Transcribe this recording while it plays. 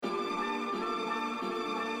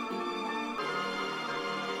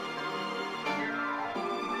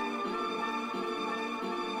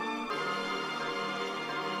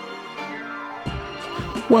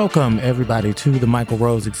Welcome, everybody, to the Mykel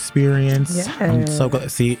Rose experience. Yes. I'm so glad.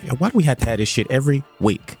 See, why do we have to have this shit every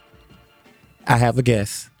week? I have a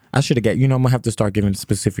guess. I should have I'm going to have to start giving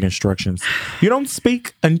specific instructions. You don't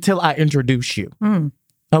speak until I introduce you.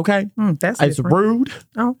 Okay? That's It's different. rude.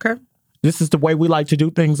 Okay. This is the way we like to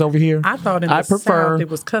do things over here. I thought in the South it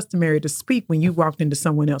was customary to speak when you walked into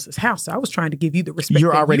someone else's house. So I was trying to give you the respect.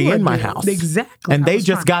 You're that already you in my due. house. Exactly. And they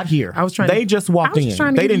just got here. They just walked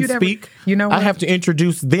in. They didn't speak. You know what? I have to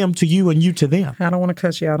introduce them to you and you to them. I don't want to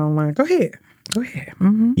cuss you out online. Go ahead. Go ahead.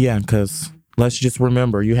 Mm-hmm. Yeah, because let's just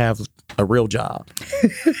remember you have a real job.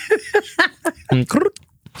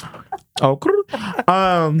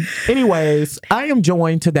 Anyways, I am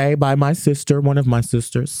joined today by my sister, one of my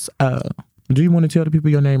sisters. Do you want to tell the people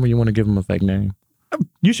your name or you want to give them a fake name?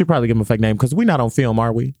 You should probably give them a fake name because we're not on film,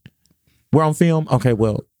 are we? We're on film? Okay,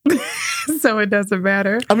 well. So it doesn't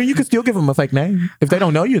matter. I mean, you can still give them a fake name. If they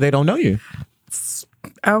don't know you, they don't know you.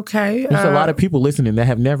 Okay. There's a lot of people listening that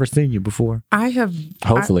have never seen you before. I have.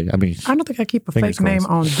 Hopefully. I mean, I don't think I keep a fake name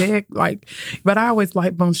on deck. But I always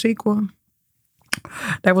like Bonchiqua.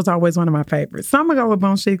 That was always one of my favorites. So I'm going to go with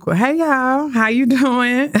Bonchiqua. Hey, y'all. How you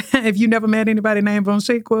doing? If you never met anybody named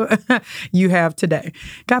Bonchiqua, you have today.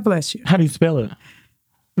 God bless you. How do you spell it?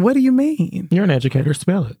 What do you mean? You're an educator.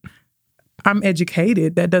 Spell it. I'm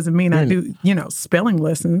educated. That doesn't mean I do, spelling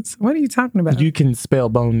lessons. What are you talking about? You can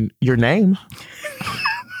spell your name.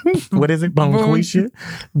 What is it? Bonquisha?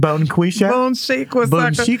 Bonquisha? Bonchiqua.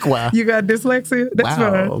 Bonchiqua. You got dyslexia? That's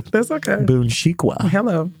fine. That's okay. Bonchiqua.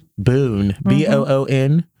 Hello. Boone.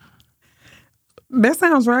 Boon. That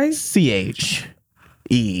sounds right. CHE.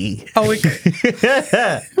 Oh,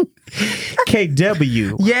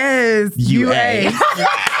 KW. Yes. UA.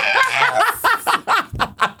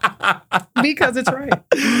 Because it's right.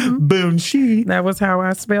 Boone she. That was how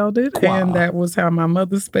I spelled it. Wow. And that was how my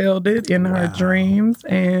mother spelled it in her dreams.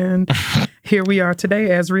 And here we are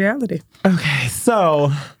today as reality. Okay,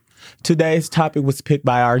 so today's topic was picked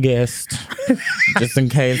by our guest, just in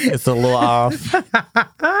case it's a little off.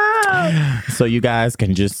 So you guys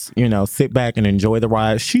can just, sit back and enjoy the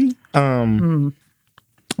ride. She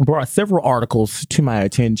brought several articles to my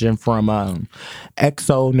attention from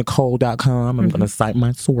exonicole.com. I'm going to cite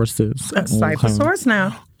my sources. Cite the source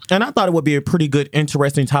now. And I thought it would be a pretty good,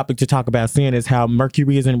 interesting topic to talk about, seeing as how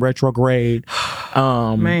Mercury is in retrograde.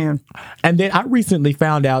 Man. And then I recently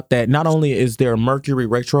found out that not only is there a Mercury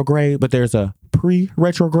retrograde, but there's a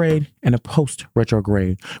pre-retrograde and a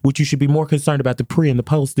post-retrograde, which you should be more concerned about the pre and the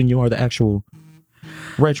post than you are the actual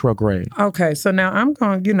retrograde. Okay, so now I'm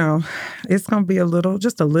going, it's going to be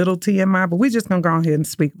just a little TMI, but we're just going to go ahead and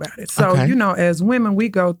speak about it. So, Okay. As women, we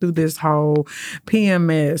go through this whole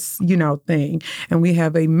PMS, thing, and we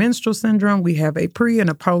have a menstrual syndrome, we have a pre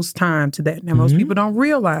and a post time to that. Now, most people don't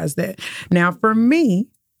realize that. Now, for me,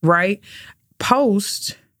 right,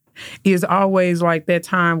 post is always like that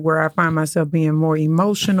time where I find myself being more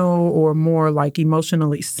emotional or more like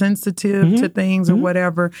emotionally sensitive to things or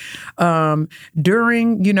whatever.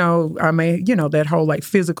 During, I may, that whole like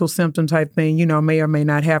physical symptom type thing, may or may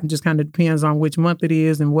not happen. Just kind of depends on which month it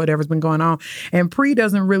is and whatever's been going on. And pre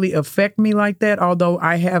doesn't really affect me like that, although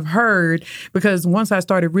I have heard, because once I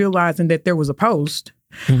started realizing that there was a post,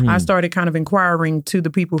 I started kind of inquiring to the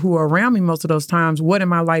people who are around me most of those times, what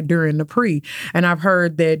am I like during the pre? And I've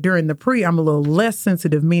heard that during the pre, I'm a little less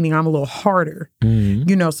sensitive, meaning I'm a little harder,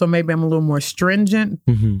 so maybe I'm a little more stringent.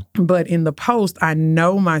 But in the post, I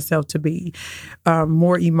know myself to be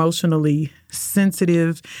more emotionally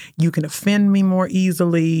sensitive. You can offend me more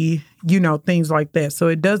easily, things like that. So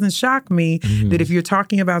it doesn't shock me that if you're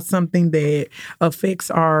talking about something that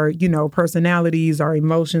affects our, personalities, our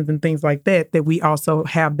emotions and things like that, that we also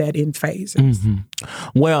have that in phases.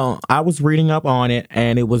 Well, I was reading up on it,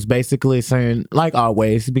 and it was basically saying, like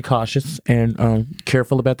always, be cautious and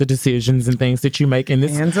careful about the decisions and things that you make in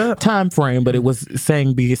this time frame. But it was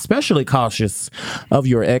saying be especially cautious of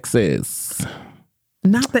your exes.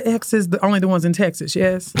 Not the exes, only the ones in Texas,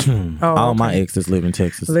 yes? All my exes live in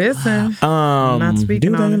Texas. Listen, I'm not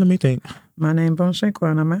speaking on it. Let me think. My name Bonchiqua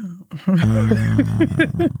and I'm out.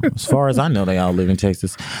 As far as I know, they all live in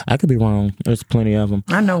Texas. I could be wrong. There's plenty of them.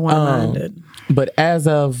 I know one of mine did. But as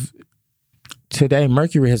of today,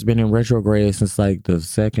 Mercury has been in retrograde since like the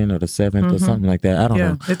 2nd or the 7th or something like that. I don't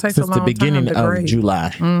know. It takes since a long the beginning time to of grade.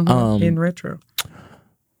 July. In retro.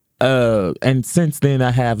 And since then, I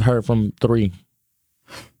have heard from 3.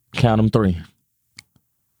 Count them 3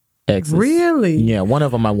 exes. Really? Yeah, one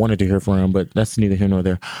of them I wanted to hear from, but that's neither here nor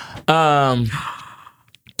there.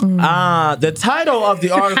 The title of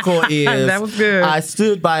the article is That was good. I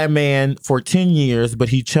stood by a man for 10 years, but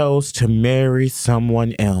he chose to marry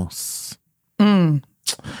someone else.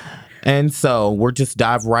 And so we're just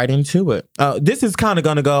dive right into it. This is kind of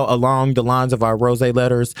going to go along the lines of our Rose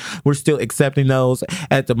letters. We're still accepting those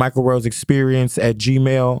at the Mykel Rose Experience at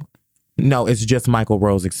Gmail. No, it's just Mykel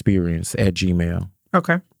Rose Experience at Gmail.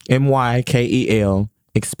 Okay. MYKEL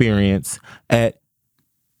Experience at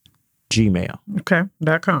Gmail. Okay.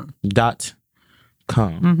 .com.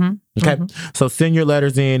 .com. Okay. So send your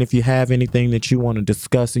letters in if you have anything that you want to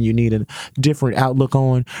discuss and you need a different outlook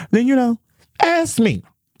on. Then, ask me.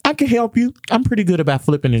 I can help you. I'm pretty good about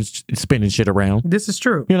flipping and spinning shit around. This is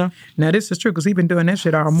true. Now this is true because he's been doing that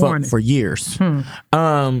shit all morning. For years.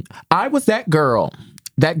 I was that girl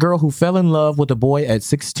who fell in love with a boy at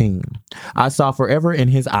 16. I saw forever in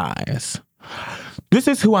his eyes. This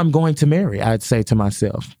is who I'm going to marry, I'd say to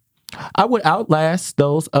myself. I would outlast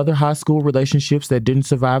those other high school relationships that didn't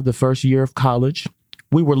survive the first year of college.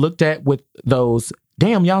 We were looked at with those,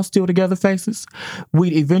 damn, y'all still together faces.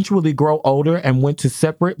 We'd eventually grow older and went to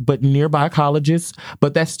separate but nearby colleges,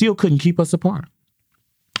 but that still couldn't keep us apart.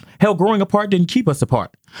 Hell, growing apart didn't keep us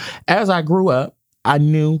apart. As I grew up, I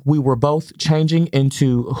knew we were both changing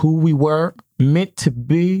into who we were meant to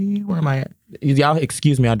be. Where am I at? Y'all,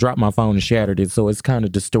 excuse me, I dropped my phone and shattered it, so it's kind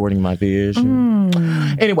of distorting my vision.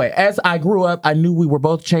 Anyway, as I grew up, I knew we were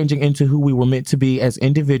both changing into who we were meant to be as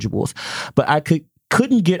individuals, but I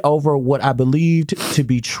couldn't get over what I believed to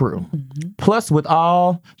be true. Plus, with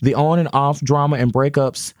all the on and off drama and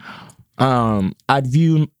breakups, I'd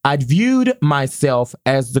viewed myself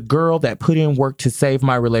as the girl that put in work to save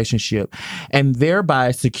my relationship and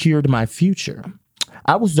thereby secured my future.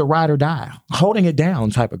 I was the ride or die, holding it down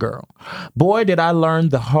type of girl. Boy, did I learn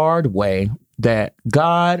the hard way that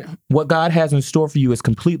what God has in store for you is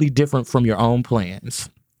completely different from your own plans.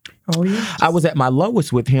 Oh, yeah. I was at my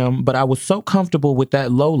lowest with him, but I was so comfortable with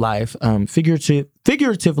that low life,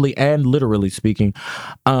 figuratively and literally speaking,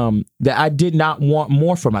 that I did not want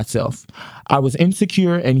more for myself. I was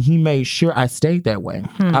insecure, and he made sure I stayed that way.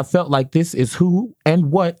 I felt like this is who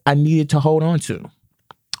and what I needed to hold on to.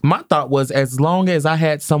 My thought was, as long as I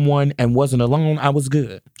had someone and wasn't alone, I was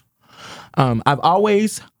good. I've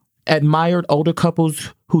always admired older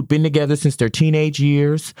couples who'd been together since their teenage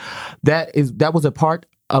years. That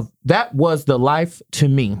was the life to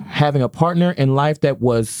me. Having a partner in life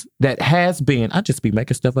that has been, I just be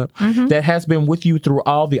making stuff up, that has been with you through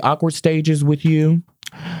all the awkward stages with you.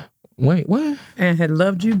 Wait, what? And had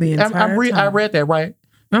loved you the entire time. I read that right.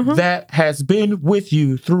 That has been with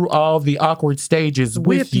you through all the awkward stages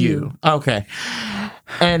with you. Okay.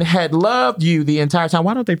 And had loved you the entire time.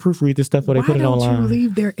 Why don't they proofread this stuff or they put it online? Why don't you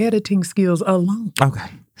leave their editing skills alone? Okay.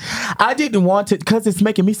 I didn't want to, because it's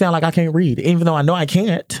making me sound like I can't read, even though I know I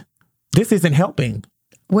can't. This isn't helping.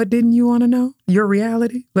 What didn't you want to know? Your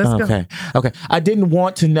reality? Let's go. Okay. I didn't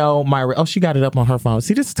want to know she got it up on her phone.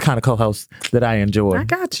 See, this is the kind of co-host that I enjoy. I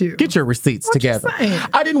got you. Get your receipts together. You saying?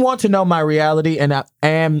 I didn't want to know my reality,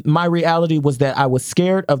 and my reality was that I was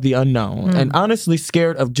scared of the unknown and honestly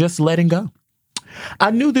scared of just letting go.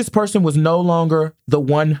 I knew this person was no longer the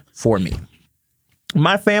one for me.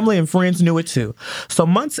 My family and friends knew it too. So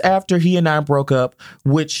months after he and I broke up,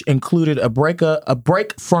 which included a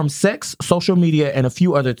break from sex, social media, and a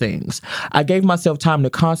few other things, I gave myself time to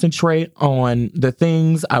concentrate on the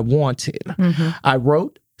things I wanted. I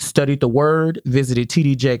wrote, studied the word, visited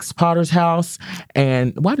TD Jakes' Potter's house,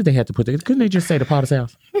 and why did they have to put that? Couldn't they just say the Potter's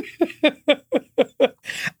house?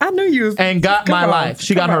 I knew you was... And got my life.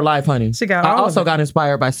 She got her life, honey. She got I also got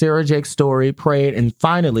inspired by Sarah Jake's story, prayed, and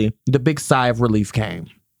finally, the big sigh of relief came.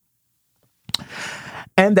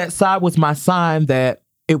 And that sigh was my sign that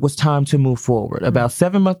it was time to move forward. About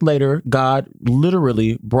 7 months later, God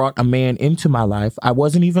literally brought a man into my life. I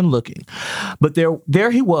wasn't even looking. But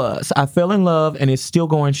there he was. I fell in love, and it's still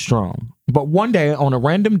going strong. But one day, on a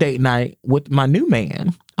random date night with my new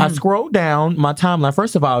man, I scrolled down my timeline.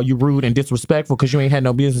 First of all, you rude and disrespectful because you ain't had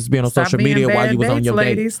no business being on social media while you was on your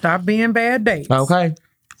date. Stop being bad dates. Okay.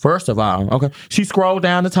 First of all, okay. She scrolled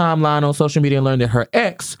down the timeline on social media and learned that her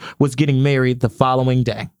ex was getting married the following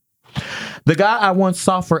day. The guy I once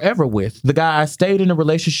saw forever with, the guy I stayed in a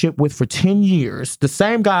relationship with for 10 years, the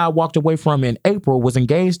same guy I walked away from in April, was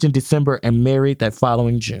engaged in December and married that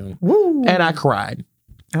following June. Woo. And I cried.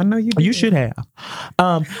 I know you did. You should have.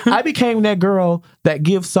 I became that girl that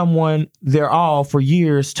gives someone their all for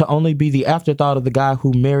years to only be the afterthought of the guy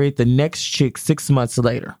who married the next chick 6 months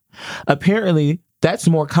later. Apparently, that's a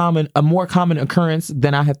more common occurrence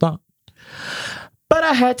than I had thought. But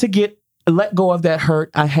I had to let go of that hurt.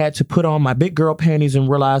 I had to put on my big girl panties and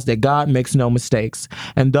realize that God makes no mistakes.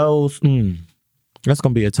 And those That's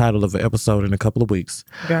going to be a title of an episode in a couple of weeks.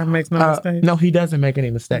 God makes no mistakes. No, he doesn't make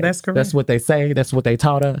any mistakes. That's correct. That's what they say. That's what they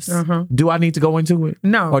taught us. Do I need to go into it?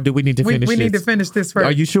 No. Or do we need to finish this? We need to finish this first.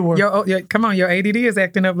 Are you sure? Come on, your ADD is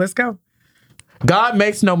acting up. Let's go. God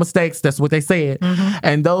makes no mistakes. That's what they said.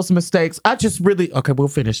 And those mistakes, okay, we'll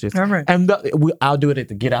finish this. All right. And I'll do it at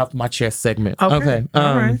the get off my chest segment. Okay.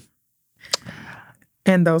 All right.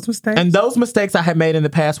 And those mistakes? And those mistakes I had made in the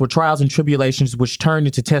past were trials and tribulations which turned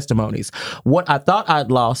into testimonies. What I thought I'd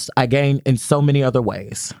lost, I gained in so many other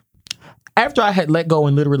ways. After I had let go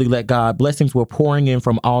and literally let God, blessings were pouring in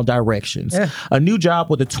from all directions. Yeah. A new job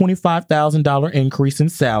with a $25,000 increase in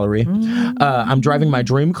salary. I'm driving my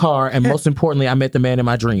dream car, and most importantly, I met the man in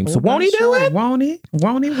my dreams. So won't he do it? Won't he?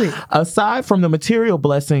 Won't he? Aside from the material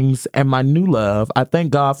blessings and my new love, I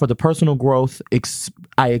thank God for the personal growth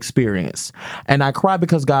I experienced. And I cry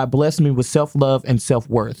because God blessed me with self-love and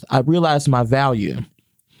self-worth. I realized my value.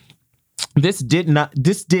 This did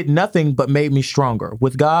nothing but made me stronger.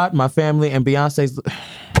 With God, my family, and Beyonce's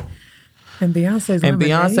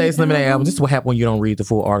Lemonade album. This is what happens when you don't read the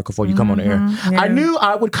full article before you come on the air. Yeah. I knew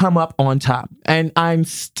I would come up on top, and I'm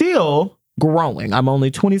still growing. I'm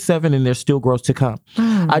only 27 and there's still growth to come.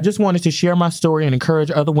 I just wanted to share my story and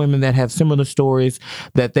encourage other women that have similar stories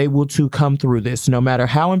that they will too come through this, no matter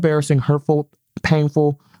how embarrassing, hurtful,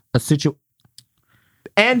 painful a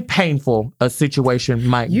situation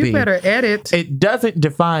might be. You better edit. It doesn't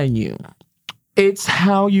define you. It's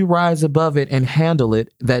how you rise above it and handle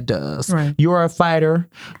it that does. Right. You're a fighter.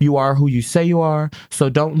 You are who you say you are. So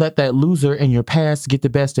don't let that loser in your past get the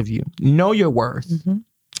best of you. Know your worth.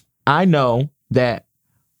 I know that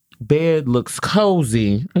bed looks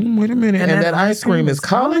cozy. Wait a minute. And that ice cream is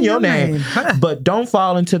calling your name. But don't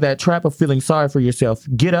fall into that trap of feeling sorry for yourself.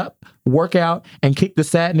 Get up, work out, and kick the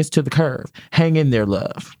sadness to the curb. Hang in there,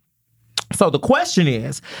 love. So the question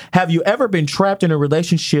is, have you ever been trapped in a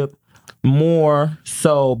relationship more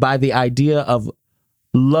so by the idea of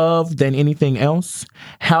love than anything else?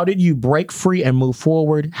 How did you break free and move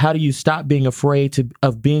forward? How do you stop being afraid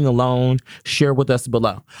of being alone? Share with us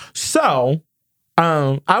below. So,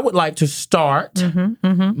 I would like to start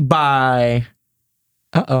by,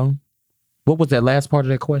 what was that last part of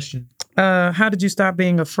that question? How did you stop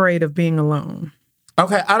being afraid of being alone?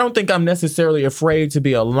 Okay, I don't think I'm necessarily afraid to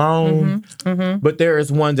be alone, but there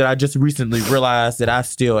is one that I just recently realized that I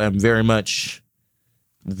still am very much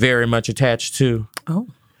attached to. Oh.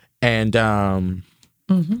 And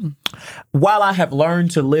while I have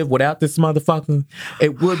learned to live without this motherfucker,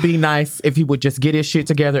 it would be nice if he would just get his shit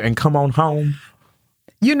together and come on home.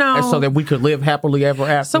 You know, and so that we could live happily ever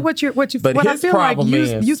after. So what I feel like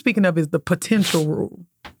you speaking of is the potential rule.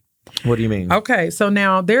 What do you mean? Okay, so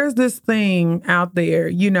now there's this thing out there,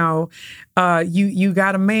 you know, you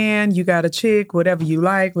got a man, you got a chick, whatever you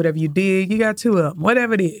like, whatever you dig, you got two of them,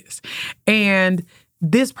 whatever it is. And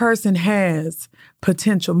this person has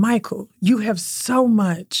potential. Mykel, you have so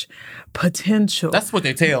much potential. That's what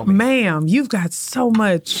they tell me. Ma'am, you've got so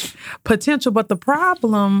much potential. But the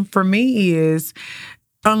problem for me is,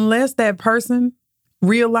 unless that person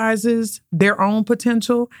realizes their own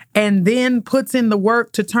potential and then puts in the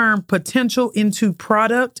work to turn potential into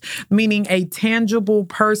product, meaning a tangible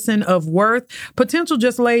person of worth, potential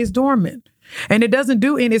just lays dormant. And it doesn't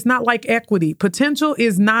and it's not like equity. Potential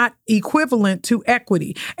is not equivalent to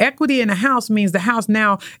equity. Equity in a house means the house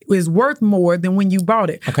now is worth more than when you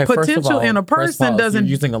bought it. Okay, potential in a person doesn't.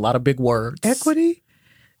 You're using a lot of big words. Equity?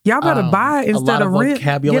 Y'all better buy instead of rent.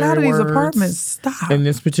 Get out of these apartments. Stop. In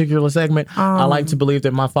this particular segment, I like to believe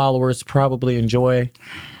that my followers probably enjoy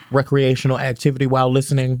recreational activity while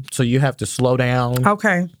listening. So you have to slow down.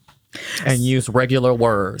 Okay. And use regular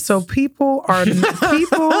words. So people are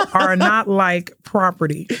not like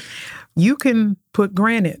property. You can put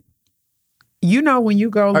granite. You know when you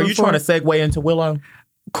go. Are you trying to segue into Willow?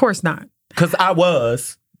 Of course not. Because I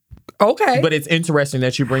was. Okay. But it's interesting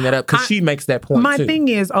that you bring that up because she makes that point My too. thing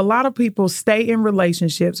is, a lot of people stay in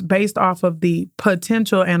relationships based off of the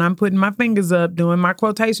potential, and I'm putting my fingers up, doing my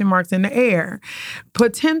quotation marks in the air,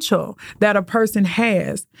 potential that a person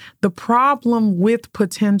has. The problem with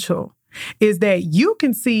potential is that you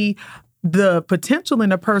can see the potential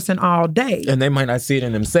in a person all day. And they might not see it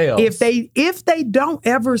in themselves. If they don't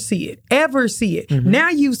ever see it. Now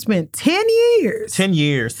you've spent 10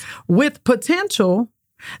 years with potential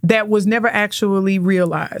that was never actually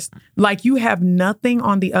realized. Like you have nothing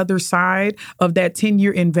on the other side of that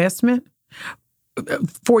 10-year investment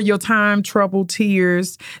for your time, trouble,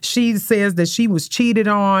 tears. She says that she was cheated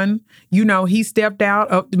on. You know, he stepped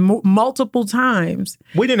out multiple times.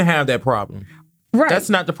 We didn't have that problem. Right. That's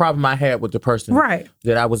not the problem I had with the person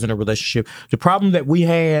that I was in a relationship. The problem that we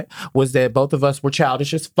had was that both of us were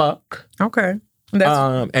childish as fuck. Okay.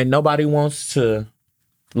 And nobody wants to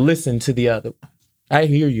listen to the other. I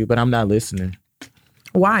hear you, but I'm not listening.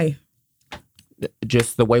 Why?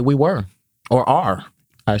 Just the way we were, or are,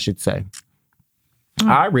 I should say.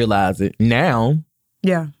 I realize it now.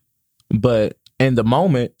 Yeah. But in the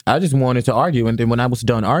moment, I just wanted to argue. And then when I was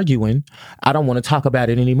done arguing, I don't want to talk about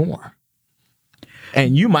it anymore.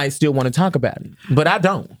 And you might still want to talk about it, but I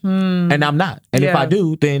don't. And I'm not. And if I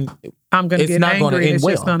do, then I'm going to get not going to end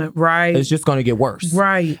well. It's just going to get worse.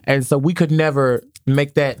 Right. And so we could never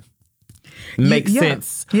make that make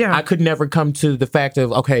sense. Yeah. I could never come to the fact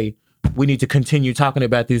of, okay, we need to continue talking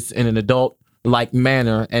about this in an adult-like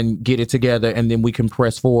manner and get it together, and then we can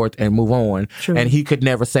press forward and move on. True. And he could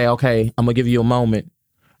never say, okay, I'm going to give you a moment,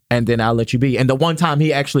 and then I'll let you be. And the one time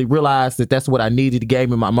he actually realized that that's what I needed, he gave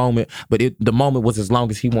me my moment, but the moment was as long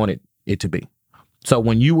as he wanted it to be. So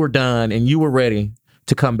when you were done and you were ready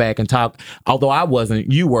to come back and talk, although I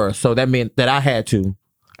wasn't, you were, so that meant that I had to.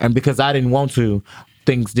 And because I didn't want to,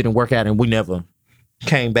 things didn't work out, and we never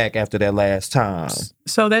came back after that last time.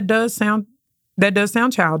 So that does sound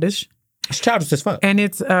childish. It's childish as fuck. And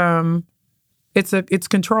it's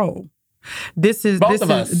control. This is both of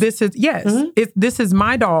us. This is yes. Mm-hmm. This is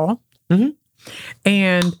my doll,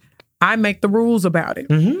 and I make the rules about it.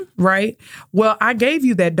 Right? Well, I gave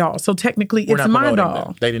you that doll, so technically it's my doll.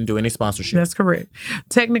 Them. They didn't do any sponsorship. That's correct.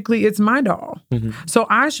 Technically, it's my doll, so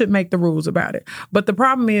I should make the rules about it. But the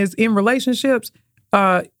problem is, in relationships,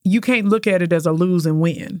 you can't look at it as a lose and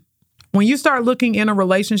win. When you start looking in a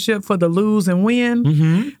relationship for the lose and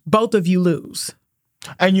win, both of you lose.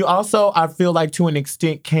 And you also, I feel like to an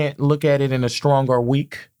extent, can't look at it in a strong or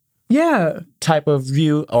weak type of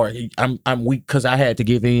view. Or I'm weak because I had to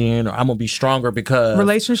give in, or I'm going to be stronger because...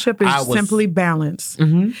 Relationship is simply balance.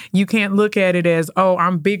 You can't look at it as, oh,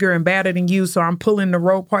 I'm bigger and badder than you, so I'm pulling the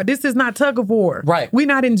rope part. This is not tug of war. Right. We're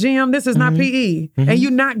not in gym. This is not PE. And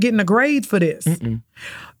you're not getting a grade for this.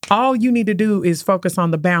 All you need to do is focus on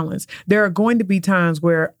the balance. There are going to be times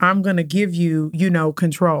where I'm going to give you,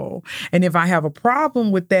 control. And if I have a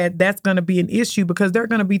problem with that, that's going to be an issue, because there are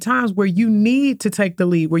going to be times where you need to take the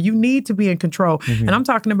lead, where you need to be in control. And I'm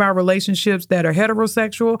talking about relationships that are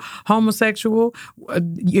heterosexual, homosexual.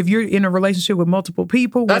 If you're in a relationship with multiple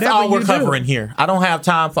people, that's all we're covering here. I don't have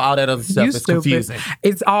time for all that other stuff. It's confusing.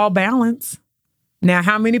 It's all balance. Now,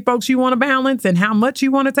 how many folks you want to balance and how much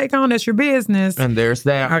you want to take on, that's your business. And there's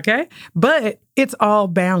that. Okay? But it's all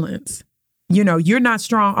balance. You're not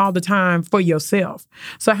strong all the time for yourself.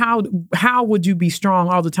 So how would you be strong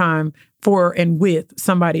all the time for and with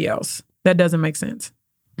somebody else? That doesn't make sense.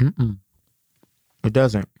 It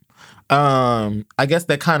doesn't. I guess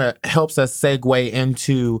that kind of helps us segue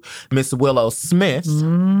into Miss Willow Smith.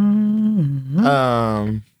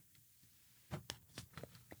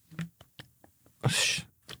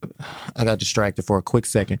 I got distracted for a quick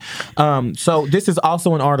second. So this is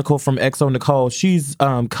also an article from XO Nicole. She's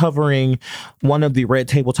covering one of the Red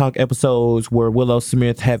Table Talk episodes where Willow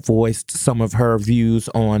Smith had voiced some of her views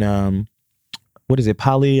on what is it,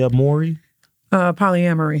 polyamory?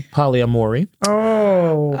 Polyamory.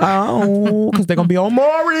 Oh, because they're gonna be on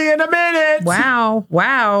Maury in a minute. Wow.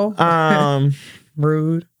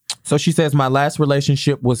 Rude. So she says, my last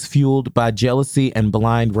relationship was fueled by jealousy and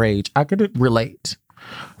blind rage. I could relate.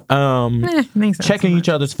 Checking each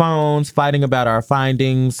other's phones, fighting about our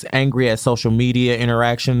findings, angry at social media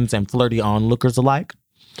interactions, and flirty onlookers alike.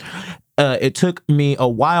 It took me a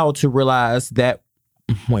while to realize that...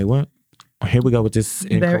 Wait, what? Here we go with this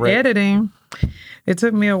incorrect. They're editing. It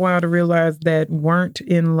took me a while to realize that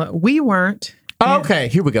we weren't. Okay,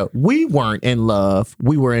 here we go. We weren't in love.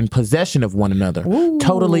 We were in possession of one another. Ooh,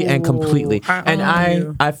 totally and completely.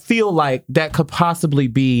 I feel like that could possibly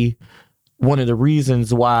be one of the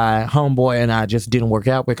reasons why Homeboy and I just didn't work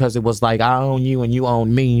out, because it was like, I own you and you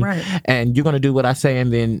own me. Right. And you're going to do what I say,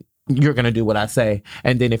 and then you're going to do what I say.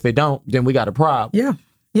 And then if it don't, then we got a problem. Yeah.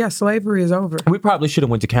 Yeah, slavery is over. We probably should have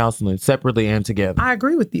went to counseling separately and together. I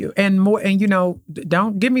agree with you. And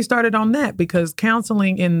don't get me started on that, because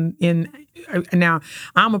counseling now,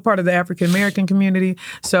 I'm a part of the African American community,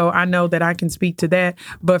 so I know that I can speak to that.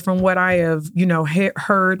 But from what I have,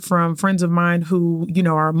 heard from friends of mine who,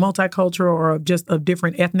 are multicultural or just of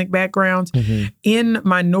different ethnic backgrounds, in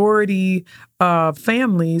minority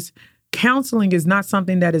families, counseling is not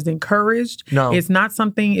something that is encouraged. No. It's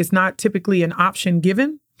not typically an option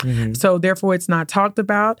given. So therefore it's not talked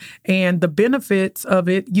about, and the benefits of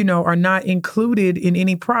it, are not included in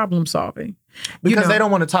any problem solving. Because they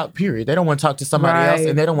don't want to talk, period. They don't want to talk to somebody else,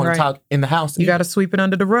 and they don't want to talk in the house. You got to sweep it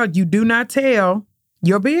under the rug. You do not tell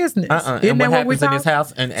your business. And what happens in this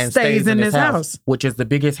house and stays in this house, which is the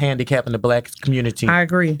biggest handicap in the Black community. I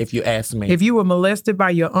agree. If you ask me. If you were molested by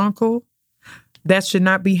your uncle, that should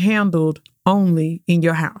not be handled only in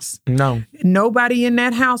your house. No. Nobody in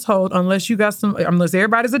that household, unless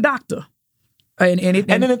everybody's a doctor. And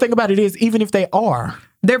then the thing about it is, even if they are,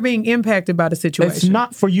 they're being impacted by the situation. It's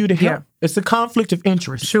not for you to help. Yeah. It's a conflict of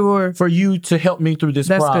interest. Sure. For you to help me through this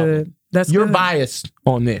problem. You're biased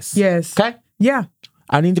on this. Yes. Okay? Yeah.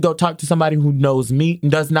 I need to go talk to somebody who knows me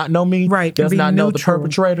and does not know me. Right. Does not know the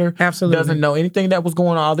perpetrator. Absolutely. Doesn't know anything that was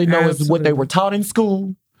going on. All they know is what they were taught in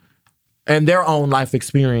school and their own life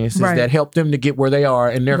experiences that helped them to get where they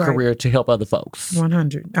are in their career to help other folks.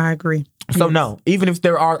 100. I agree. So no, even if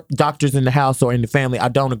there are doctors in the house or in the family, I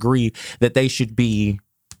don't agree that they should be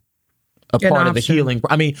a part of the healing.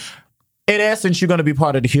 I mean, in essence, you're going to be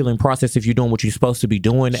part of the healing process if you're doing what you're supposed to be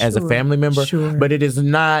doing as a family member. Sure. But it is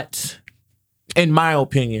not, in my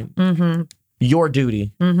opinion, your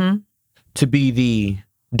duty to be the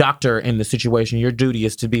doctor in the situation. Your duty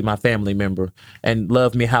is to be my family member and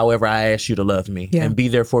love me however I ask you to love me and be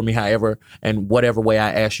there for me however and whatever way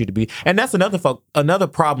I ask you to be. And that's another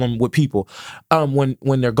problem with people when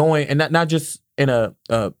they're going, and not just in a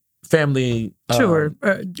family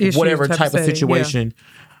whatever type of situation. Yeah.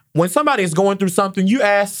 When somebody is going through something, you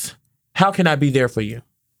ask, how can I be there for you?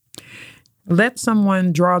 Let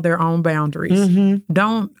someone draw their own boundaries.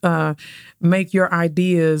 Don't make your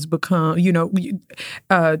ideas become,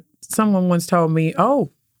 someone once told me,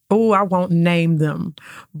 oh, I won't name them,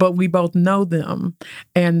 but we both know them.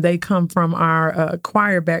 And they come from our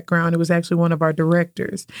choir background. It was actually one of our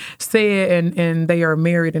directors. Said, and they are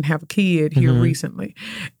married and have a kid here recently.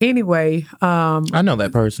 Anyway. I know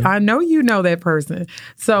that person. I know you know that person.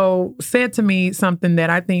 So said to me something that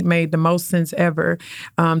I think made the most sense ever.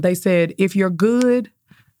 They said, if your good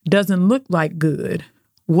doesn't look like good,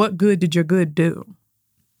 what good did your good do?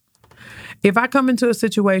 If I come into a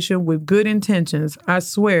situation with good intentions, I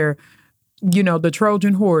swear, the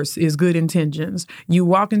Trojan horse is good intentions. You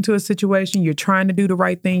walk into a situation, you're trying to do the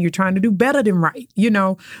right thing, you're trying to do better than right,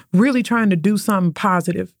 really trying to do something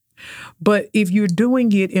positive. But if you're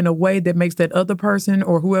doing it in a way that makes that other person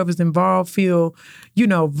or whoever's involved feel,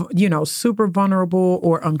 super vulnerable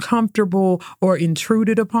or uncomfortable or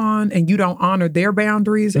intruded upon, and you don't honor their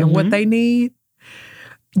boundaries and what they need,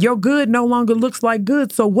 your good no longer looks like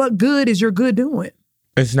good. So what good is your good doing?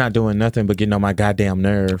 It's not doing nothing but getting on my goddamn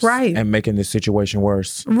nerves. Right. And making this situation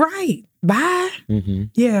worse. Right. Bye.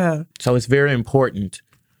 Yeah. So it's very important.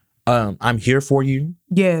 I'm here for you.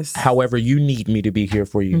 Yes. However you need me to be here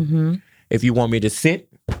for you. If you want me to sit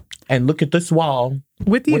and look at this wall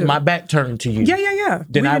with my back turned to you. Yeah.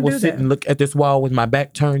 Then I will sit and look at this wall with my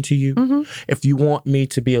back turned to you. If you want me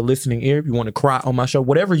to be a listening ear, if you want to cry on my show,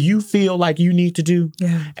 whatever you feel like you need to do,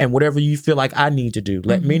 and whatever you feel like I need to do,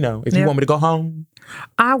 let me know. If you want me to go home,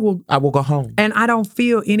 I will go home. And I don't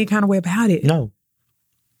feel any kind of way about it. No.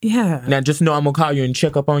 Yeah. Now just know I'm going to call you and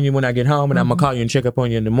check up on you when I get home, and I'm going to call you and check up on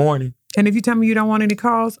you in the morning. And if you tell me you don't want any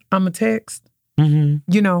calls, I'm going to text.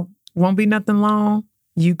 Won't be nothing long.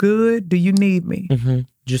 You good? Do you need me?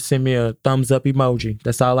 Just send me a thumbs up emoji.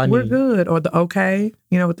 That's all I need. We're good. Or the okay,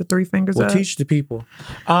 with the 3 fingers up. We'll teach the people.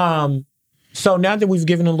 So now that we've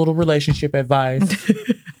given a little relationship advice,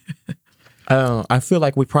 I feel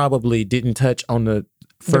like we probably didn't touch on the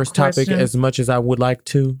first topic as much as I would like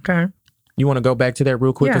to. Okay. You want to go back to that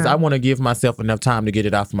real quick? Because I want to give myself enough time to get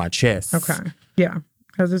it off my chest. Okay. Yeah.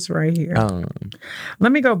 Because it's right here.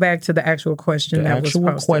 Let me go back to the actual question that was posted.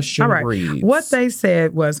 The actual question reads. What they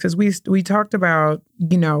said was, because we talked about,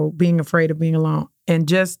 being afraid of being alone. And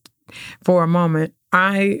just for a moment,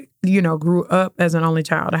 I, grew up as an only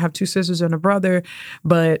child. I have 2 sisters and a brother,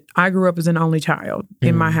 but I grew up as an only child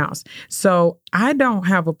in my house. So I don't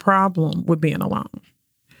have a problem with being alone.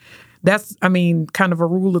 That's, kind of a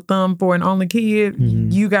rule of thumb for an only kid.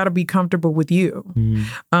 You got to be comfortable with you,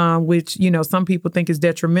 which, some people think is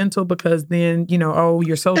detrimental because then,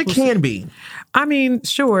 your social... It can be.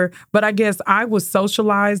 Sure. But I guess I was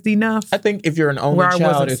socialized enough. I think if you're an only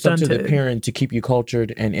child, it's up to the parent to keep you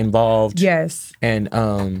cultured and involved. Yes. And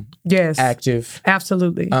active.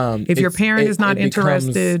 Absolutely. If your parent is not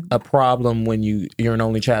interested... a problem when you're an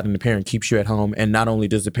only child and the parent keeps you at home. And not only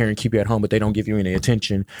does the parent keep you at home, but they don't give you any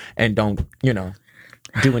attention and don't,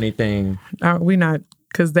 do anything. We not,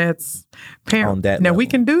 because that's parent. On that now level. We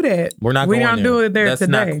can do that. We're not. We don't do it there that's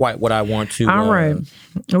today. That's not quite what I want to. All right,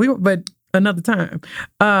 but another time.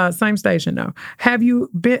 Same station though. Have you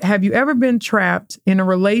ever been trapped in a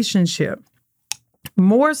relationship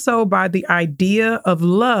More so by the idea of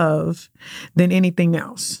love than anything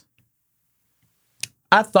else.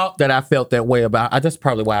 I thought that I felt that way about. That's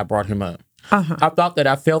probably why I brought him up. I thought that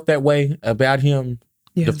I felt that way about him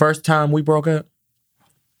the first time we broke up.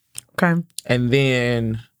 Okay. And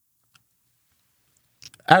then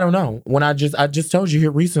I don't know. When I just told you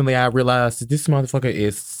here recently, I realized that this motherfucker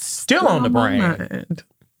is still on the brain.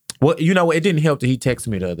 Well, you know, it didn't help that he texted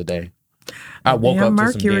me the other day. I woke up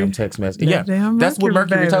to some damn text message. Yeah, that's what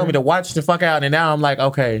Mercury told me to watch the fuck out. And now I'm like,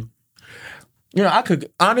 okay, you know, I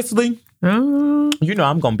could honestly, you know,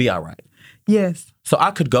 I'm gonna be all right. Yes. So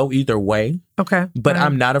I could go either way. Okay. But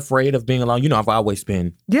I'm not afraid of being alone. You know, I've always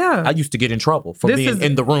been. Yeah. I used to get in trouble for being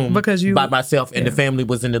in the room by myself and the family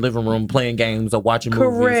was in the living room playing games or watching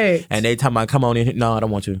movies. And they tell me, come on in. No, I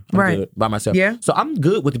don't want to. I'm good by myself. Yeah. So I'm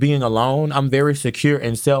good with being alone. I'm very secure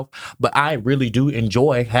in self, but I really do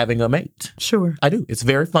enjoy having a mate. Sure. I do. It's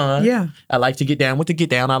very fun. Yeah. I like to get down with the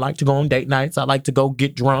get down. I like to go on date nights. I like to go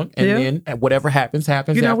get drunk and then whatever happens you know,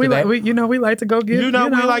 after that. We like to go get,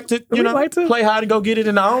 we like to play hide and go get it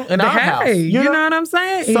in our house. You know what I'm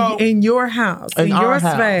saying? So, in your house, in your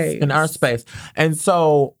space. In our space. And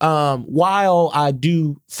so while I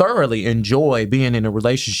do thoroughly enjoy being in a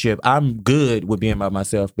relationship, I'm good with being by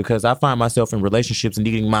myself because I find myself in relationships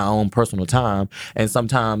needing my own personal time. And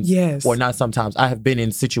sometimes, or not sometimes, I have been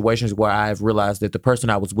in situations where I have realized that the person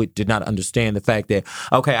I was with did not understand the fact that,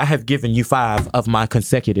 okay, I have given you 5 of my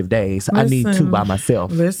consecutive days. I need 2 by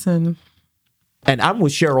myself. Listen. And I'm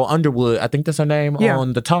with Cheryl Underwood. I think that's her name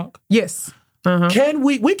on The Talk. Yes. Can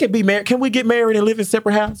we could be married? Can we get married and live in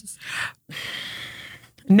separate houses?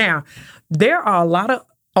 Now, there are a lot of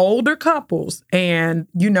older couples, and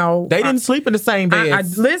you know they didn't sleep in the same bed,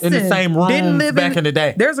 in the same rooms back in the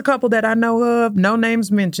day. There's a couple that I know of, no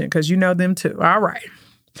names mentioned, because you know them too. All right.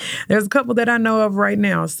 There's a couple that I know of right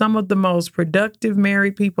now. Some of the most productive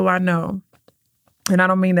married people I know. And I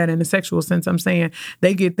don't mean that in a sexual sense. I'm saying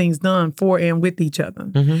they get things done for and with each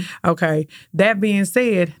other. Okay. That being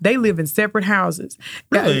said, they live in separate houses.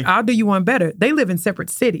 Really? I'll do you one better. They live in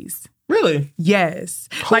separate cities. Really? Yes.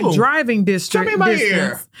 Cool. Like driving distance. Tell me my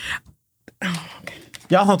ear. Oh, okay.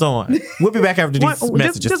 Y'all hold on. We'll be back after these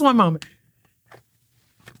messages. Just one moment.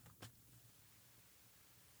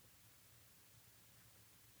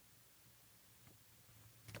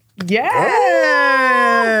 Yes.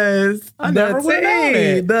 I never would have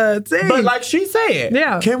known the tea. But like she said,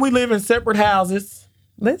 can we live in separate houses?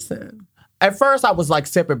 Listen. At first I was like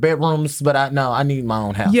separate bedrooms, but I need my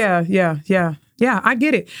own house. Yeah, I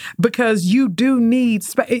get it. Because you do need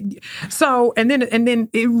space. So, and then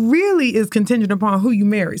it really is contingent upon who you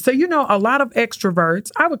marry. So, you know, a lot of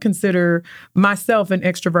extroverts, I would consider myself an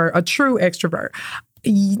extrovert, a true extrovert.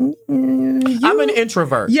 I'm an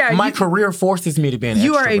introvert. Yeah, my career forces me to be an extrovert.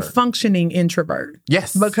 You are a functioning introvert.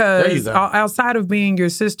 Yes. Because outside of being your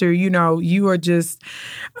sister, you know, you are just,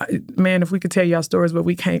 man, if we could tell y'all stories, but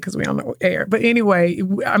we can't because we don't know air. But anyway,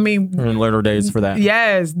 I mean. We're in later days for that.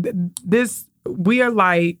 Yes. We are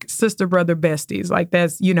like sister, brother, besties. Like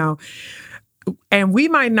that's, you know, and we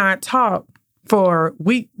might not talk for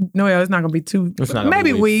week. No, it's not going to be 2.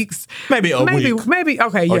 Maybe weeks. Maybe a week. Maybe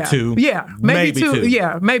okay. Or yeah, 2. Yeah, maybe 2.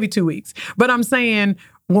 Yeah, maybe 2 weeks. But I'm saying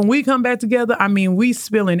when we come back together, I mean, we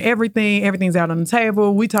spilling everything. Everything's out on the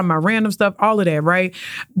table. We talking about random stuff. All of that, right?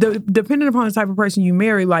 Depending upon the type of person you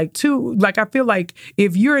marry, I feel like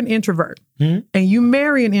if you're an introvert and you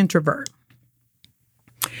marry an introvert.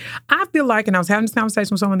 I feel like, and I was having this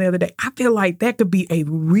conversation with someone the other day, I feel like that could be a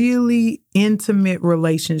really intimate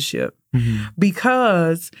relationship.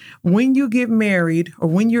 Because when you get married or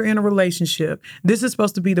when you're in a relationship, this is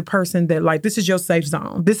supposed to be the person that, like, this is your safe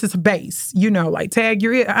zone. This is base. You know, like, tag,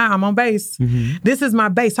 I'm on base. This is my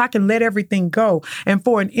base. I can let everything go. And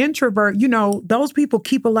for an introvert, you know, those people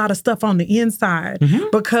keep a lot of stuff on the inside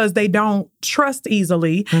because they don't trust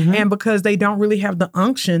easily and because they don't really have the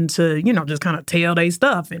unction to, you know, just kind of tell their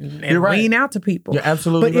stuff and lean out to people. You're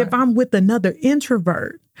absolutely But if I'm with another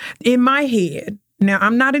introvert, in my head, now,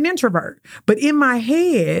 I'm not an introvert, but in my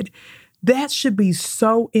head, that should be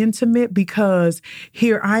so intimate because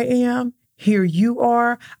here I am, here you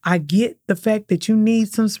are. I get the fact that you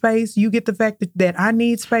need some space. You get the fact that I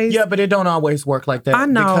need space. Yeah, but it don't always work like that. I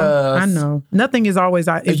know. Nothing is always.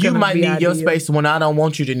 You might need your space when I don't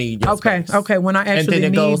want you to need your space. Okay. When I actually need you. And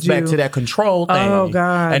then it goes back to that control thing. Oh,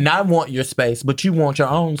 God. And I want your space, but you want your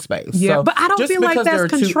own space. Yeah, so but I don't feel like that's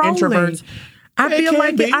controlling.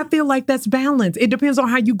 I feel like that's balance. It depends on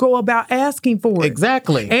how you go about asking for it.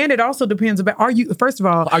 Exactly. And it also depends about, first of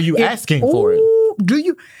all, are you asking for it? Do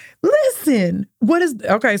you? Listen,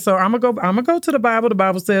 okay, so I'm gonna go to the Bible. The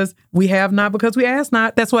Bible says we have not because we ask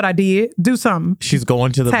not. That's what I did. Do something. She's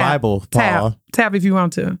going to the Bible, Paul. Tap if you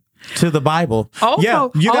want to. To the Bible.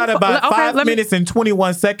 Also, you got about 5 minutes and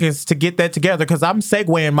 21 seconds to get that together because I'm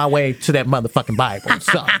segueing my way to that motherfucking Bible.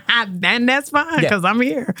 So. And that's fine because I'm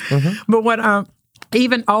here. But what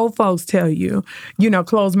even old folks tell you,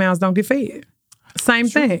 closed mouths don't get fed. Same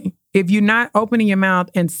thing. If you're not opening your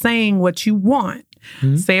mouth and saying what you want,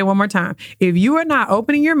 say it one more time. If you are not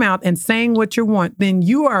opening your mouth and saying what you want, then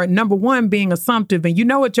you are, number one, being assumptive. And you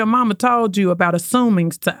know what your mama told you about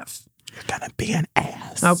assuming stuff. You're going to be an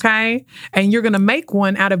ass. Okay? And you're going to make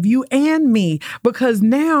one out of you and me because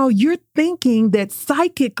now you're thinking that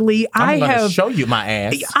psychically I'm going to show you my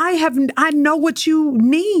ass. I know what you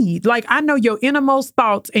need. Like, I know your innermost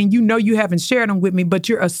thoughts and you haven't shared them with me, but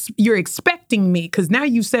you're expecting me because now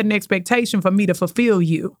you set an expectation for me to fulfill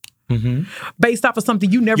you. Based off of something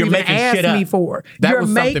you never even asked me for. That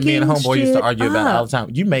was something me and homeboy used to argue about all the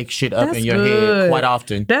time. You make shit up in your head quite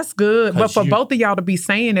often. That's good. But for both of y'all to be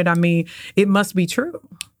saying it, I mean, it must be true.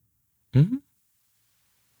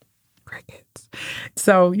 Crickets.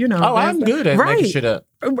 So, Oh, I'm good at making shit up.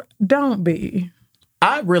 Don't be.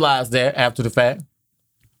 I realized that after the fact.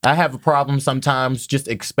 I have a problem sometimes just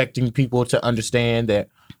expecting people to understand that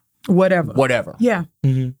Whatever. Yeah.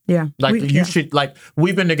 Yeah. Like should, like,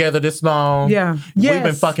 we've been together this long. Yeah. Yes. We've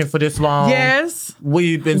been fucking for this long. Yes.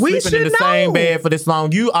 We've been sleeping in the same bed for this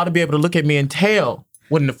long. You ought to be able to look at me and tell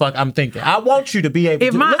what in the fuck I'm thinking. I want you to be able to.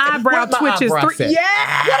 If my eyebrow twitches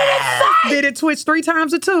did it twitch 3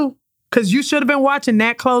 times or 2? Because you should have been watching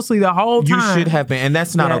that closely the whole time. You should have been. And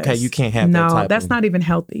that's not okay. You can't have that type No, that's not even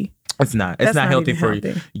healthy. It's not. It's not healthy for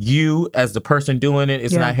you as the person doing it.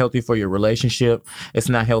 It's not healthy for your relationship. It's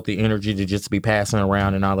not healthy energy to just be passing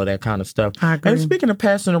around and all of that kind of stuff. I agree. And speaking of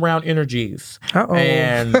passing around energies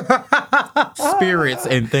and spirits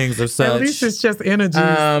and things of such. At least it's just energies.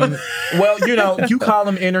 Well, you call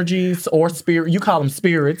them energies or spirit. You call them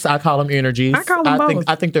spirits. I call them energies. I call them both.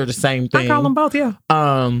 I think they're the same thing. I call them both, yeah.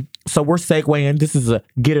 So we're segueing. This is a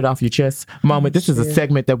get it off your chest moment. This is a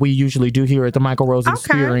segment that we usually do here at the Mykel Rose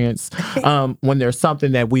Experience. When there's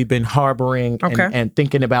something that we've been harboring and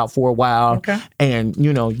thinking about for a while, and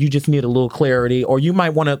you just need a little clarity, or you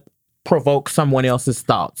might want to provoke someone else's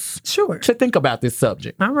thoughts. Sure. To think about this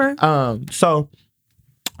subject. All right. So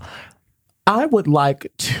I would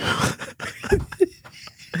like to.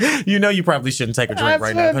 You probably shouldn't take a drink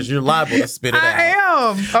right now because you're liable to spit it out. I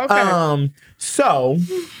am. Okay. So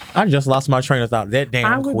I just lost my train of thought that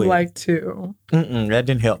damn quick. I would like to. That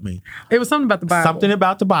didn't help me. It was something about the Bible. Something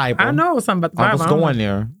about the Bible. I know it was something about the Bible. I was going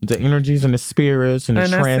there. The energies and the spirits and the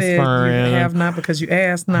transferring. I said, you have not because you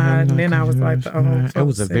asked not. And then I was like, it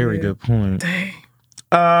was a very good point. Dang.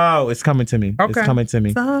 Oh, it's coming to me. Okay. It's coming to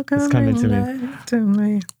me. It's coming to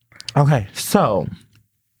me. Okay, so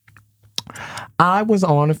I was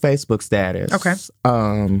on a Facebook status. Okay.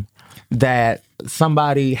 That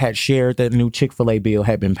somebody had shared that new Chick-fil-A bill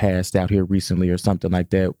had been passed out here recently or something like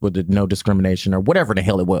that with the no discrimination or whatever the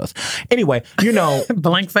hell it was. Anyway,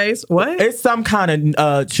 blank face. What? It's some kind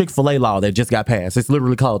of Chick-fil-A law that just got passed. It's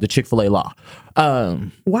literally called the Chick-fil-A law.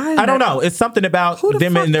 Why? I don't know. It's something about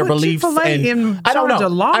them and their beliefs. And I don't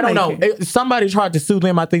know. I don't know. Somebody tried to sue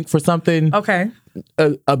them, I think, for something. Okay.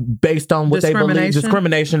 Based on what they believe,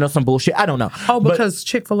 discrimination or some bullshit. I don't know. Because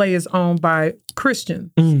Chick-fil-A is owned by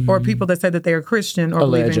Christians or people that say that they are Christian or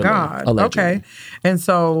believe in God. Allegedly. Okay. And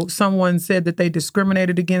so someone said that they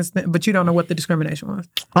discriminated against them, but you don't know what the discrimination was.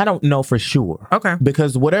 I don't know for sure. Okay.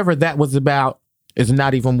 Because whatever that was about is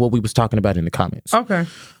not even what we was talking about in the comments. Okay.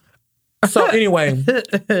 So anyway,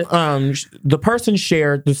 the person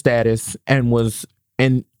shared the status and was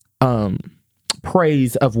in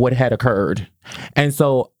praise of what had occurred. And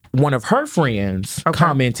so one of her friends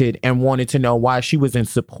commented and wanted to know why she was in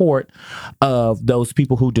support of those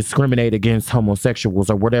people who discriminate against homosexuals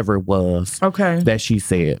or whatever it was that she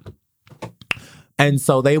said. And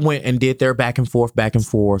so they went and did their back and forth.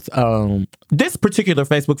 This particular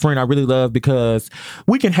Facebook friend I really love because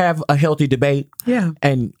we can have a healthy debate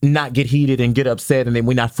and not get heated and get upset, and then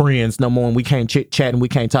we're not friends no more and we can't chit chat and we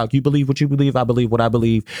can't talk. You believe what you believe, I believe what I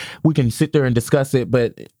believe. We can sit there and discuss it,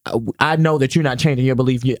 but I know that you're not changing your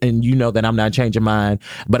belief and you know that I'm not changing mine,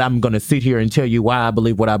 but I'm going to sit here and tell you why I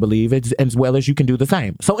believe what I believe as well as you can do the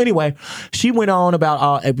same. So anyway, she went on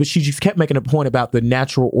about but she just kept making a point about the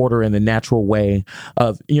natural order and the natural way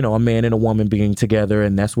of a man and a woman being together,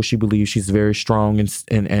 and that's what she believes. She's very strong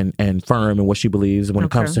and firm in what she believes when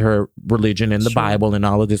it comes to her religion and the Bible and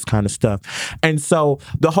all of this kind of stuff. And so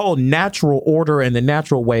the whole natural order and the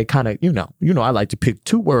natural way kind of I like to pick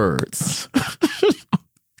 2 words.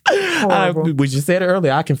 We just said it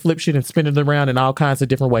earlier. I can flip shit and spin it around in all kinds of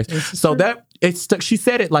different ways. So she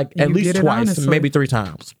said it like at least twice, maybe 3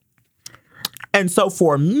 times. And so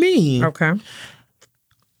for me,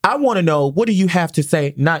 I want to know, what do you have to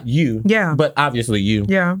say? Not you, but obviously you.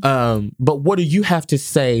 But what do you have to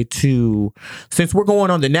say to, since we're going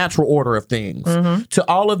on the natural order of things, to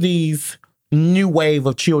all of these new wave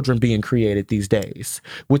of children being created these days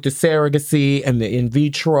with the surrogacy and the in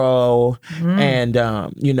vitro and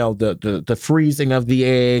the freezing of the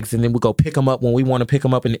eggs, and then we go pick them up when we want to pick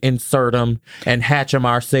them up and insert them and hatch them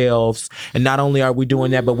ourselves. And not only are we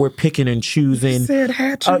doing that, but we're picking and choosing.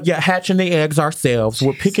 Hatching the eggs ourselves.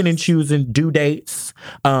 We're picking and choosing due dates,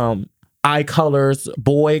 eye colors,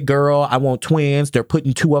 boy, girl. I want twins. They're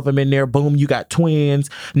putting 2 of them in there. Boom, you got twins.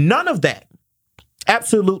 None of that.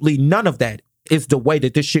 Absolutely none of that is the way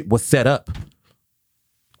that this shit was set up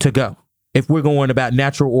to go. If we're going about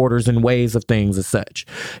natural orders and ways of things as such,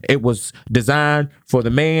 it was designed for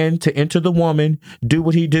the man to enter the woman, do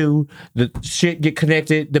what he do, the shit get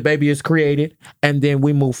connected, the baby is created, and then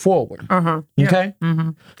we move forward. Okay?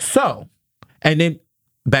 So, and then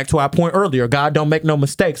back to our point earlier, God don't make no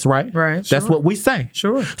mistakes, right? Right. That's what we say.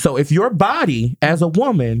 Sure. So if your body as a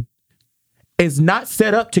woman is not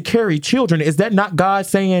set up to carry children, is that not God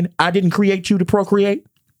saying, I didn't create you to procreate?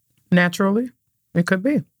 Naturally, it could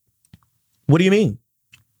be. What do you mean?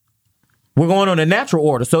 We're going on a natural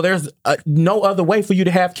order. So there's no other way for you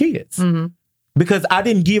to have kids. Because I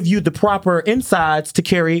didn't give you the proper insides to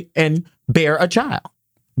carry and bear a child.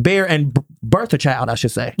 Bear and birth a child, I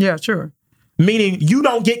should say. Yeah, sure. Meaning you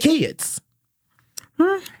don't get kids.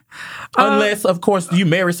 Unless, of course, you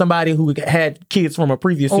marry somebody who had kids from a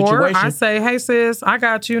previous situation. Or I say, hey, sis, I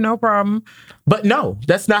got you, no problem. But no,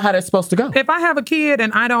 that's not how that's supposed to go. If I have a kid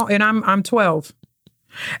and I'm 12,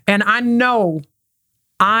 and I know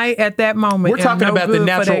at that moment, we're talking about the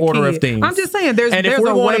natural order of things. I'm just saying, there's if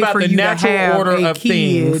we're a going way about for the you natural to have order of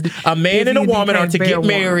things, a man and a woman are to get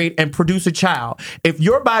married and produce a child. If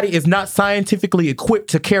your body is not scientifically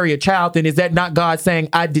equipped to carry a child, then is that not God saying,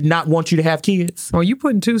 I did not want you to have kids? Well, you're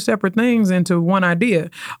putting 2 separate things into one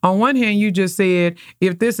idea. On one hand, you just said,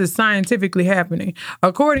 if this is scientifically happening,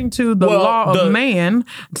 according to the law of man,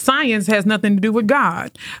 science has nothing to do with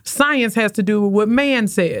God. Science has to do with what man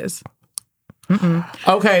says.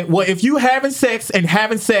 Okay, well, if you having sex and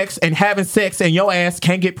your ass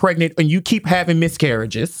can't get pregnant and you keep having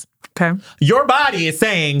miscarriages, your body is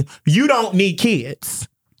saying you don't need kids.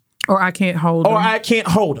 Or I can't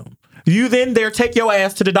hold them. You then take your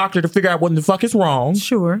ass to the doctor to figure out what the fuck is wrong.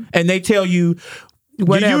 Sure. And they tell you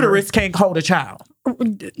your uterus can't hold a child.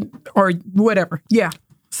 Or whatever. Yeah.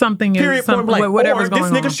 Something period, is something, blank. whatever's or going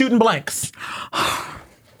on. this nigga shooting blanks.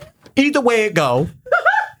 Either way it go.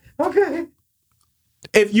 Okay.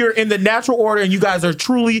 If you're in the natural order and you guys are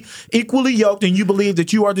truly equally yoked and you believe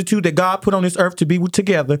that you are the two that God put on this earth to be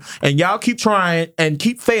together and y'all keep trying and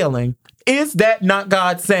keep failing, is that not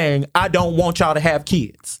God saying, I don't want y'all to have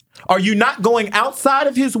kids? Are you not going outside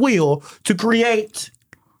of his will to create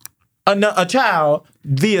a child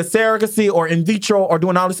via surrogacy or in vitro or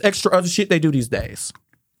doing all this extra other shit they do these days?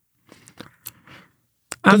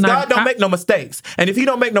 Because God don't make no mistakes. And if he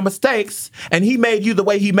don't make no mistakes and he made you the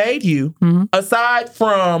way he made you, aside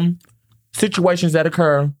from situations that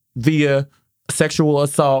occur via sexual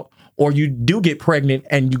assault, or you do get pregnant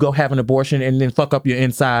and you go have an abortion and then fuck up your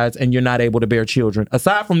insides and you're not able to bear children.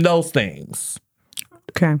 Aside from those things.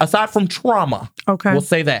 Okay. Aside from trauma. Okay. We'll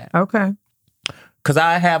say that. Okay. Because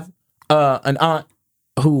I have an aunt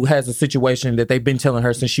who has a situation that they've been telling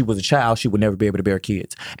her since she was a child she would never be able to bear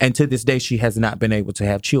kids. And to this day, she has not been able to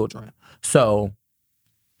have children. So.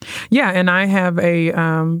 Yeah, and I have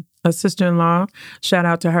a sister-in-law, shout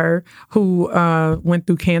out to her, who went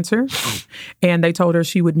through cancer. And they told her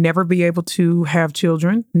she would never be able to have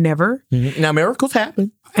children. Never. Mm-hmm. Now, miracles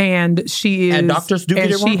happen. And she is. And doctors do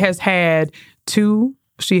get it wrong. She has had 2.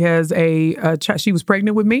 She has she was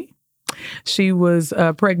pregnant with me. She was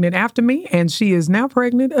pregnant after me, and she is now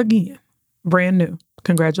pregnant again. Brand new.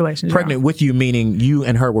 Congratulations. Pregnant y'all. with you, meaning you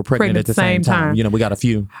and her were pregnant at the same time. You know, we got a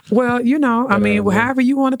few. Well, I mean, however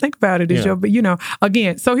you want to think about it is but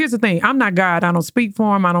again, so here's the thing. I'm not God. I don't speak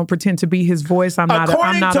for him. I don't pretend to be his voice. I'm not a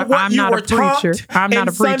preacher. I'm not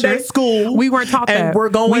a preacher. Sunday school, we weren't taught that. And we're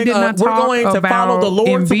going to follow the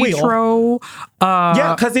Lord's in vitro, will.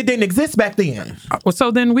 Because it didn't exist back then. So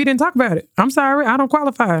then we didn't talk about it. I'm sorry. I don't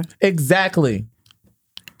qualify. Exactly.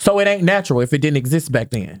 So it ain't natural if it didn't exist back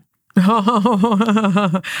then.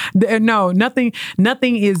 No,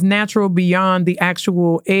 nothing is natural beyond the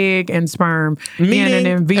actual egg and sperm in an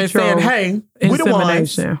in vitro saying, hey, we the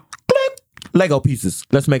ones. Lego pieces.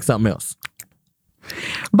 Let's make something else.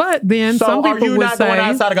 But then some people would say... So are you not going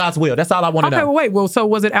outside of God's will? That's all I want to know. Okay, well, wait. Well, so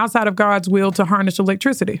was it outside of God's will to harness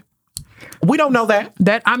electricity? We don't know that.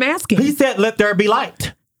 That I'm asking. He said, let there be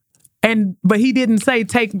light. But he didn't say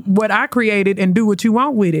take what I created and do what you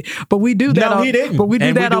want with it. But we do that. No, he didn't. But we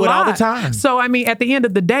do that a lot all the time. So I mean, at the end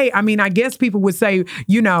of the day, I mean, I guess people would say,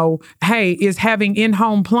 hey, is having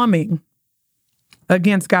in-home plumbing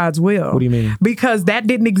against God's will? What do you mean? Because that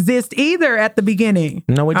didn't exist either at the beginning.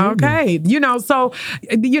 No, it didn't. Okay,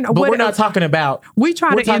 but we're not talking about. You're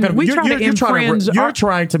trying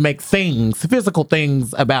to make things, physical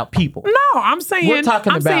things, about people. No, I'm saying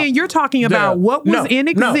you're talking about what was in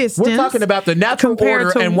existence. No, we're talking about the natural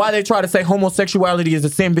order and why they try to say homosexuality is a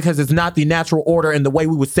sin, because it's not the natural order and the way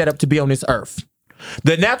we were set up to be on this earth.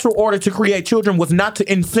 The natural order to create children was not to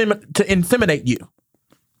inseminate you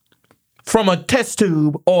from a test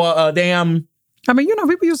tube or a damn... I mean,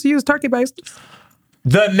 people used to use turkey basters.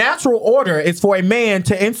 The natural order is for a man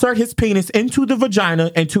to insert his penis into the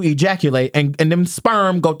vagina and to ejaculate, and them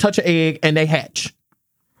sperm go touch an egg and they hatch.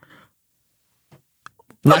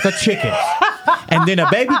 Like a chicken. And then a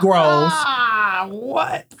baby grows.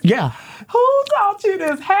 What? Yeah. Who taught you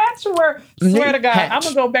this hatch word? Swear to God, I'm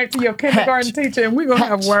going to go back to your kindergarten teacher and we're going to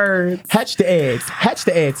have words. Hatch the eggs. Hatch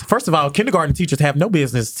the eggs. First of all, kindergarten teachers have no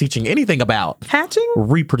business teaching anything about hatching?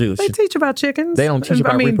 Reproduction. They teach about chickens. They don't teach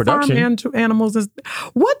about reproduction. Farm animals.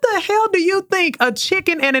 What the hell do you think a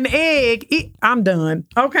chicken and an egg... I'm done.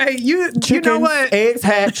 Okay, Chickens, you know what? Eggs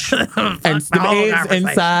hatch and the eggs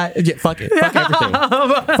inside. Yeah, fuck it. Fuck everything.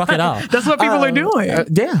 Fuck it all. That's what people are doing.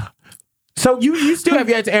 Yeah. So you still have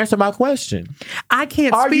yet to answer my question. I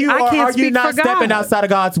can't speak. Are you not stepping outside of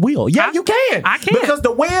God's will? Yeah, you can. I can. Because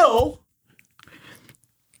the will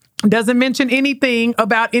doesn't mention anything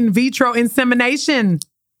about in vitro insemination,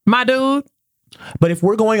 my dude. But if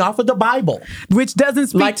we're going off of the Bible, which doesn't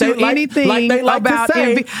speak to anything about to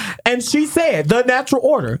say, and she said the natural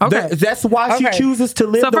order. Okay. That's why she chooses to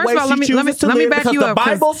live the way she chooses to live, because the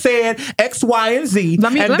Bible said X, Y, and Z, and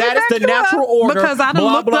that is the natural order. Because I done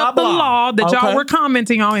looked up the law that y'all were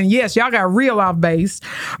commenting on, and yes, y'all got real off base.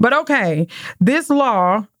 But okay, this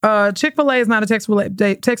law, Chick-fil-A is not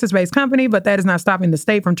a Texas-based company, but that is not stopping the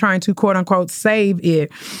state from trying to, quote unquote, save it.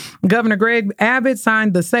 Governor Greg Abbott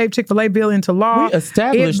signed the Save Chick-fil-A bill into law. We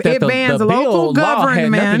established that the bill law had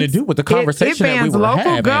nothing to do with the conversation that we were having. It bans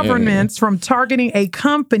local governments from targeting a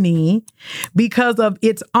company because of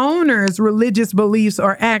its owner's religious beliefs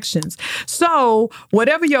or actions. So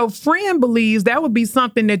whatever your friend believes, that would be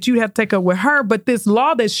something that you'd have to take up with her. But this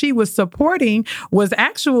law that she was supporting was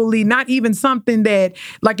actually not even something that,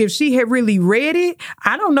 like, if she had really read it,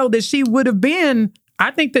 I don't know that she would have been... I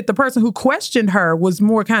think that the person who questioned her was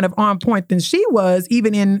more kind of on point than she was,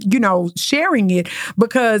 even in, sharing it,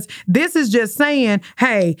 because this is just saying,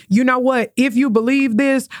 hey, you know what? If you believe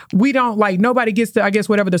this, we don't, nobody gets to, I guess,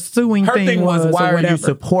 whatever the suing her thing was, why are you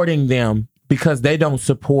supporting them? Because they don't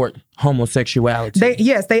support homosexuality.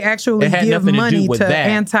 They actually give money to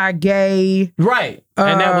anti-gay. Right.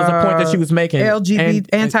 And that was the point that she was making.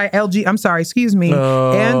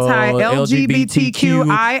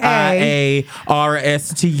 Anti-LGBTQIA.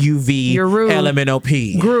 RSTUV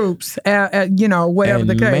LMNOP. Groups, whatever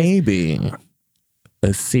the case. Maybe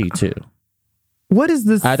a C too. What is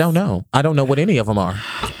this? I don't know. I don't know what any of them are.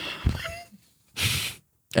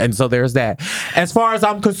 And so there's that. As far as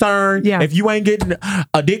I'm concerned, if you ain't getting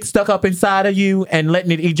a dick stuck up inside of you and letting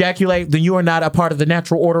it ejaculate, then you are not a part of the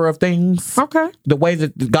natural order of things. Okay. The way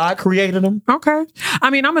that God created them. Okay. I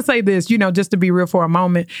mean, I'm going to say this, just to be real for a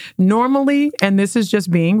moment. Normally, and this is just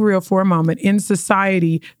being real for a moment, in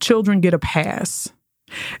society, children get a pass.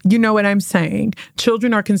 You know what I'm saying?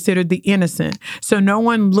 Children are considered the innocent. So no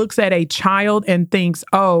one looks at a child and thinks,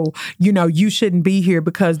 oh, you shouldn't be here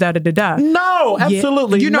because da-da-da-da. No,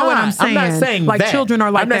 absolutely not. You know what I'm saying? I'm not saying that. Children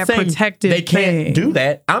are like that protected they can't do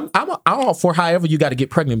that. I'm all for however you got to get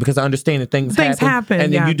pregnant, because I understand that things happen.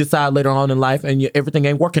 And then you decide later on in life and everything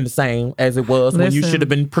ain't working the same as it was when you should have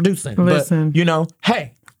been producing. But,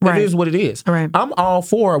 hey, it is what it is. Right. I'm all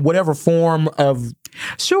for whatever form of...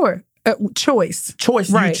 Sure. Choice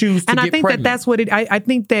right. You choose to and get I think pregnant. that's what it I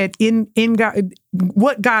think that in God,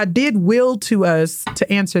 what God did will to us,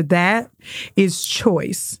 to answer that, is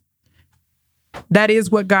choice. That is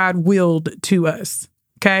what God willed to us.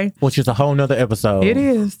 Okay, which is a whole nother episode. It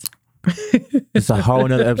is. It's a whole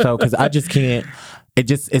nother episode, because I just can't.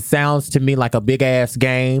 It sounds to me like a big ass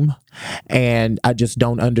game, and I just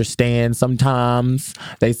don't understand. Sometimes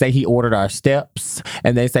they say he ordered our steps,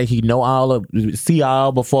 and they say he see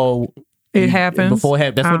all before It happens. Before it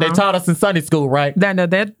happens. That's what they taught us in Sunday school, right?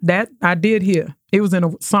 That I did hear. It was in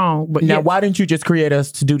a song. But now, yes. Why didn't you just create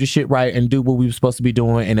us to do the shit right and do what we were supposed to be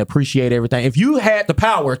doing and appreciate everything? If you had the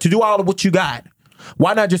power to do all of what you got,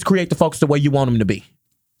 why not just create the folks the way you want them to be?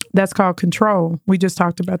 That's called control. We just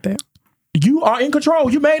talked about that. You are in control.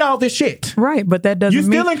 You made all this shit. Right, but that doesn't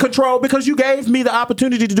mean... You're still in control because you gave me the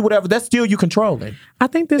opportunity to do whatever. That's still you controlling. I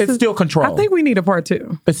think it's still control. I think we need a part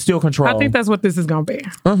 2. It's still control. I think that's what this is going to be.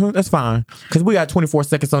 That's fine. Because we got 24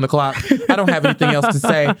 seconds on the clock. I don't have anything else to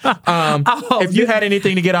say. If you had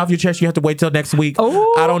anything to get off your chest, you have to wait till next week.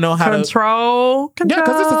 I don't know how Control. Yeah,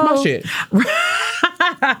 because this is my shit.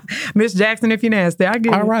 Miss Jackson, if you're nasty, I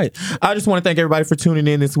get it. All right. I just want to thank everybody for tuning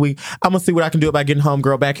in this week. I'm going to see what I can do about getting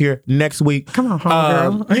Homegirl back here next week. Come on,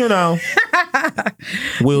 Homegirl. You know,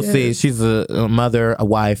 we'll see. She's a mother, a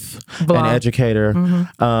wife, an educator,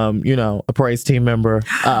 you know, a praise team member.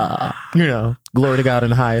 You know, glory to God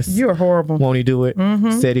in the highest. You're horrible. Won't he do it?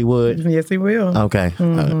 Said he would. Yes, he will. Okay.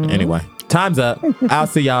 Anyway, time's up. I'll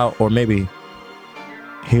see y'all, or maybe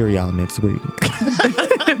hear y'all next week.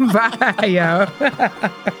 Bye,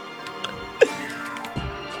 y'all.